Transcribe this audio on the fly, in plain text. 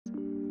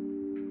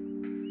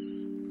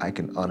I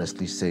can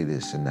honestly say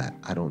this in that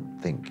I don't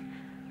think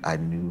I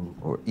knew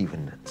or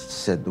even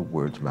said the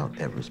words Mount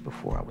Everest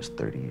before I was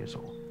 30 years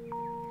old.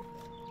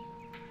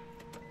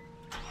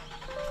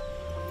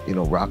 You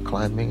know, rock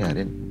climbing, I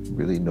didn't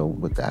really know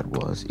what that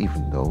was,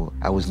 even though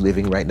I was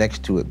living right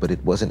next to it, but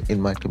it wasn't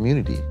in my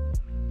community.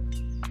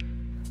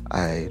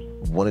 I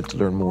wanted to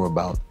learn more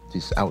about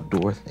these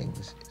outdoor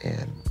things,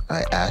 and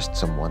I asked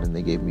someone, and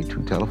they gave me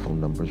 2 telephone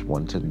numbers,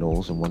 one to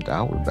Knowles and one to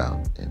Outward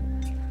Bound,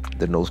 and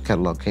the Knowles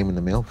catalog came in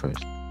the mail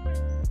first.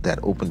 That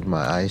opened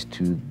my eyes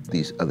to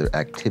these other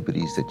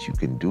activities that you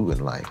can do in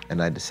life,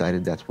 and I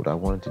decided that's what I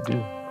wanted to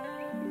do.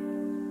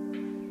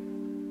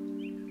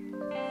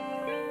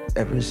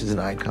 Everest is an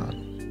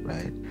icon,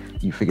 right?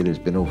 You figure there's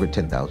been over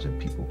 10,000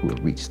 people who have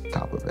reached the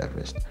top of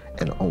Everest,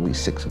 and only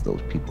 6 of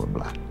those people are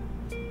Black,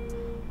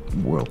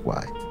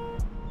 worldwide.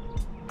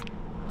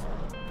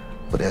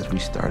 But as we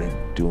started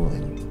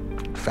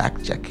doing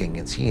fact-checking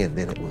and seeing,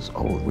 then it was,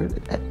 oh, we're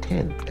at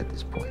 10 at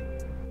this point.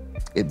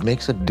 It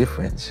makes a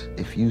difference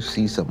if you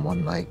see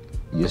someone like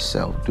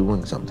yourself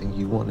doing something,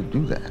 you want to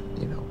do that,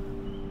 you know?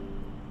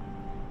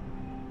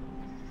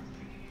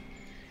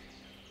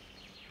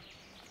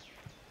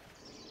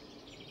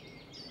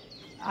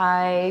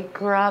 I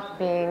grew up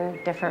being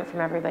different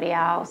from everybody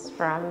else,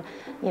 from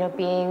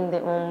being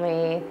the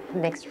only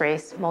mixed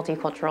race,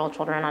 multicultural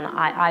children on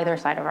either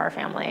side of our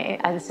family.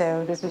 And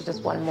so this was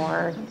just one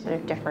more sort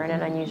of different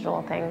and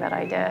unusual thing that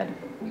I did.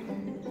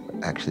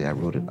 Actually, I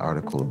wrote an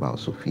article about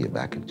Sophia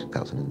back in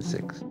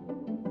 2006.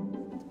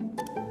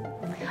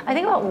 I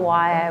think about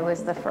why I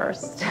was the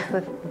first.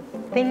 The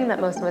thing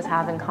that most of us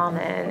have in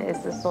common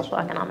is the social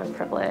economic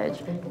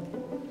privilege.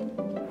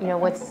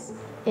 What's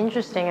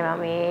interesting about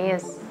me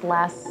is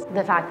less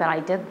the fact that I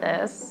did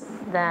this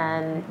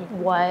than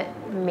what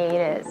made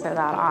it so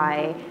that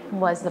I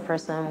was the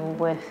person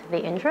with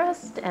the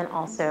interest and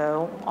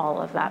also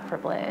all of that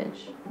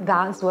privilege.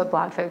 That's what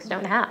Black folks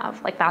don't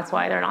have. Like, that's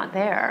why they're not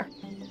there.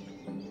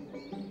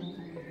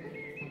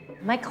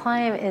 My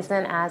climb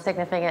isn't as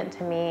significant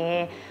to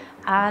me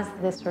as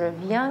this sort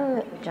of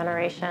young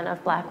generation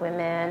of Black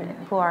women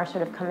who are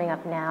sort of coming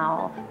up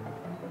now.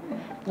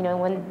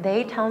 When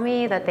they tell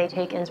me that they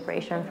take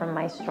inspiration from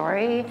my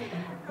story,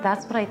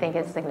 that's what I think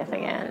is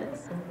significant.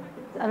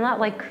 I'm not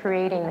like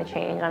creating the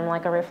change, I'm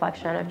like a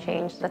reflection of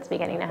change that's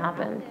beginning to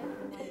happen.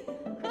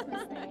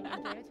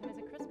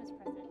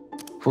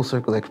 Full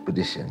Circle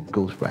Expedition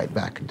goes right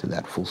back into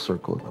that full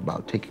circle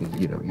about taking,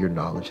 your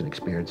knowledge and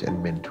experience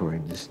and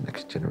mentoring this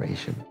next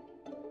generation.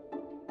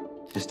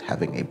 Just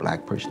having a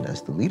Black person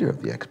as the leader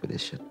of the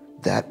expedition,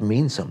 that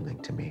means something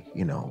to me,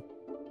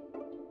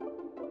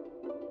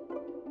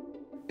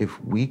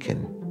 If we can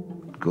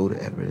go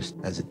to Everest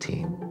as a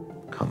team,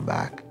 come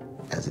back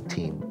as a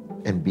team,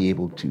 and be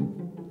able to,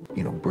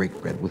 break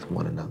bread with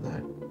one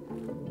another,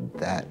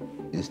 that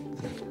is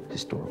the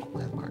historical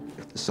landmark.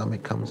 If the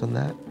summit comes on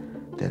that,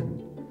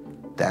 then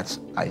that's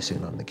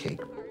icing on the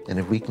cake. And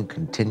if we can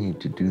continue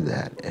to do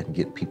that and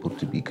get people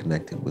to be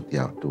connected with the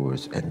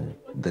outdoors and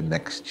the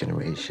next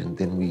generation,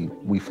 then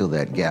we fill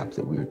that gap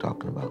that we were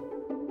talking about.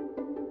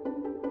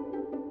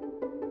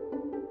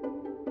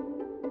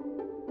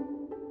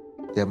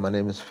 Yeah, my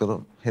name is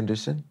Philip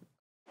Henderson.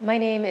 My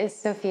name is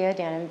Sophia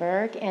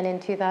Danenberg, and in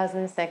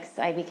 2006,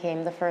 I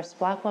became the first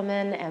Black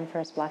woman and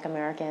first Black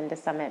American to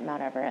summit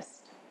Mount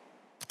Everest.